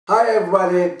Hi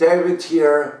everybody, David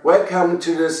here. Welcome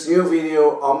to this new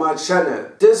video on my channel.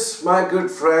 This, my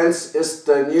good friends, is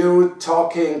the new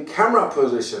talking camera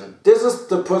position. This is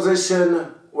the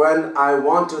position when I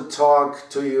want to talk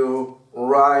to you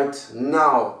right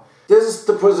now. This is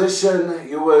the position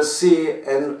you will see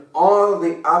in all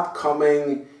the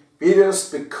upcoming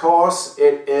videos because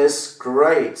it is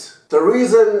great. The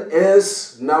reason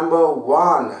is number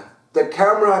one, the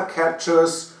camera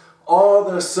captures all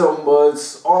the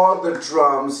cymbals, all the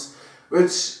drums,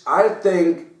 which I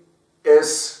think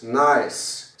is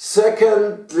nice.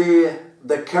 Secondly,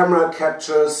 the camera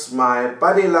captures my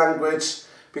body language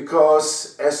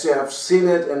because, as you have seen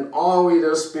it in all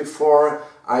videos before,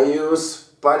 I use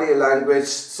body language,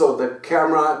 so the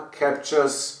camera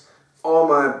captures all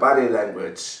my body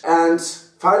language. And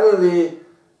finally,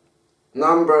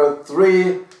 number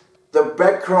three, the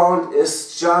background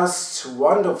is just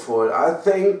wonderful. I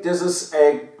think this is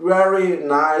a very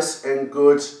nice and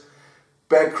good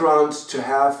background to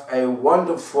have a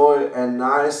wonderful and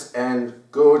nice and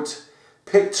good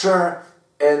picture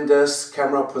in this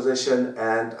camera position,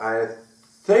 and I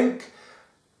think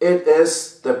it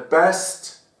is the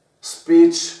best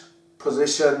speech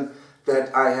position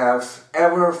that I have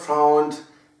ever found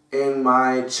in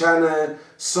my channel.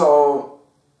 So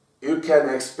you can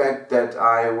expect that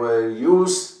I will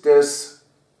use this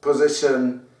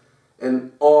position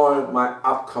in all my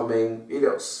upcoming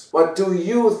videos. What do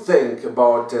you think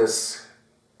about this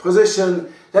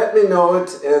position? Let me know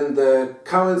it in the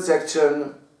comment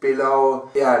section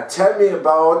below. Yeah, tell me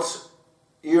about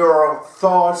your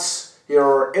thoughts,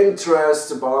 your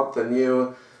interest about the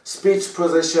new speech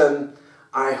position.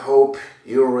 I hope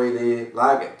you really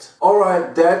like it.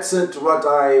 Alright, that's it what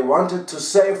I wanted to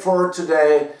say for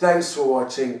today. Thanks for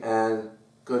watching and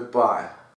goodbye.